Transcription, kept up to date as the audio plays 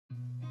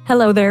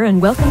Hello there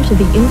and welcome to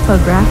the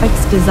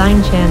Infographics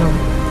Design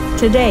channel.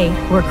 Today,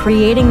 we're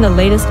creating the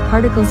latest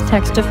particles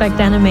text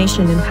effect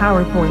animation in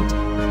PowerPoint.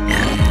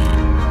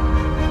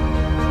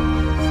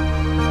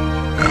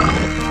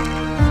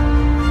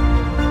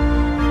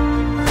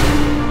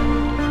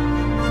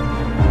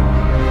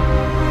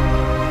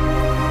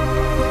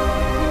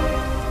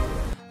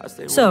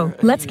 So,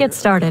 let's get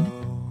started.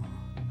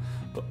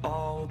 But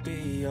all will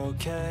be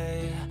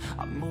okay.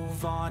 I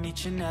move on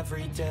each and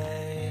every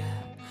day.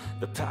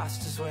 The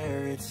past is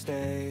where it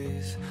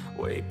stays.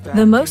 Way back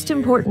The most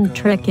important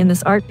trick in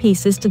this art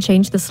piece is to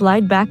change the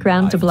slide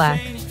background to black.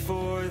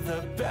 for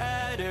the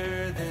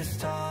better this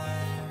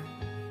time.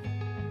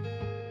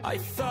 I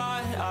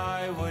thought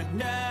I would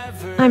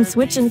never I'm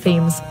switching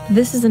themes.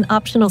 This is an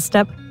optional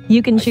step.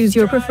 You can choose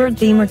your preferred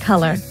theme or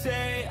color.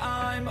 say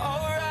I'm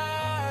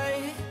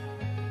alright.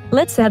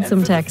 Let's add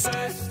some text.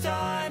 First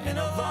time in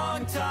a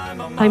long time,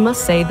 I'm I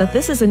must say that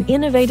this is an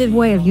innovative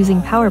way of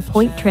using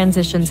PowerPoint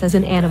transitions as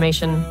an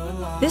animation.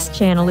 This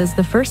channel is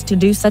the first to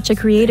do such a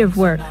creative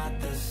work.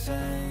 the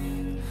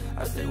same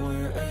as they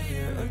were a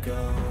year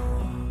ago.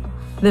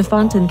 The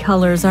font and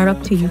colors are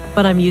up to you,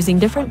 but I'm using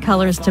different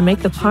colors to make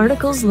the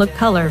particles look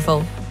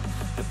colorful.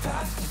 The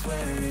past is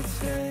where it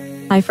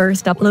stays. I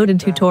first uploaded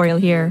tutorial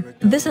here.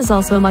 This is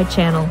also my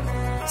channel.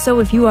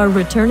 So if you are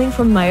returning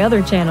from my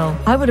other channel,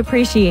 I would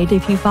appreciate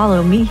if you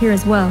follow me here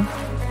as well.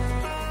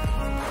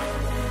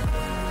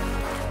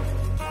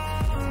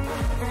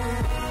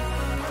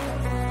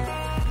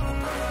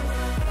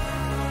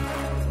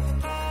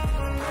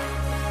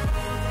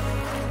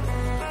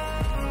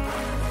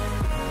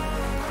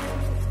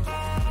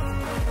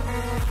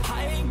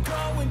 I ain't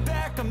going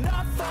back, I'm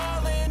not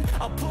falling.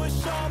 I'll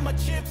push all my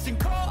chips and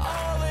call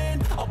all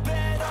in. I'll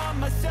bet on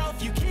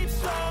myself, you keep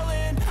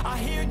stalling. I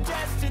hear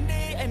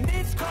destiny and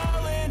it's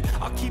calling.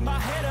 I'll keep my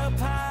head up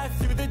high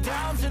through the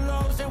downs and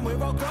lows. And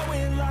we're all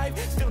going live,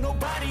 still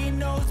nobody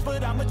knows.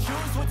 But I'ma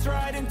choose what's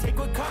right and take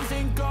what comes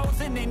and goes.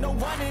 And ain't no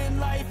one in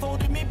life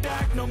holding me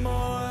back no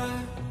more.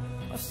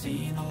 I've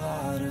seen a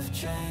lot of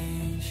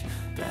change,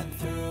 been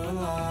through a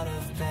lot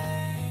of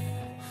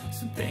pain.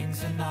 Some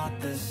things are not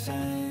the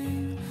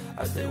same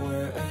as they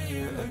were a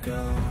year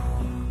ago.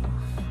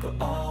 But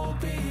all will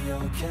be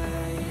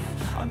okay.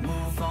 I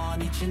move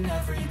on each and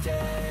every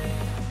day.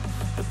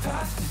 The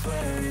past is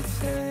where it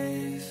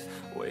stays.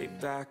 Way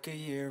back a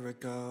year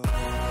ago.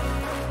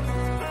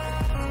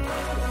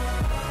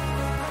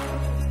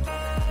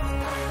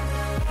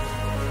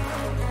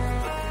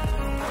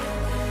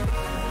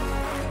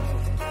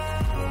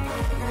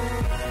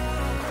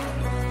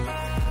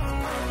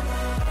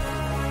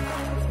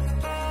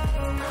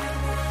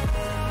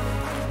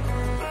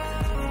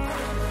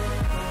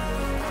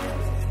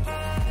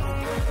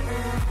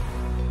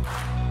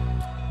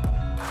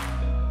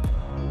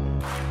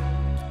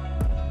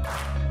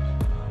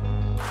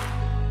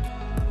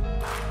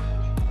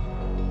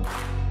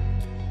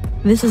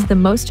 This is the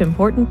most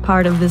important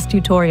part of this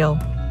tutorial.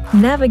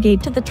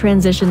 Navigate to the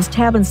Transitions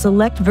tab and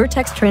select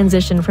Vertex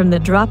Transition from the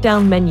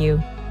drop-down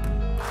menu.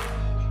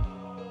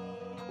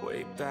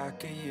 Way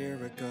back a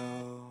year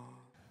ago.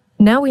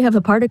 Now we have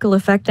a particle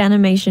effect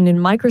animation in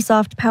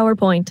Microsoft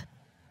PowerPoint.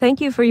 Thank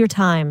you for your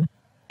time.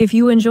 If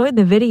you enjoyed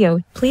the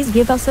video, please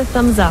give us a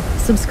thumbs up,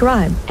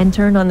 subscribe, and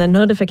turn on the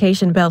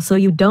notification bell so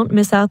you don't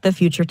miss out the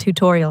future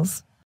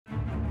tutorials.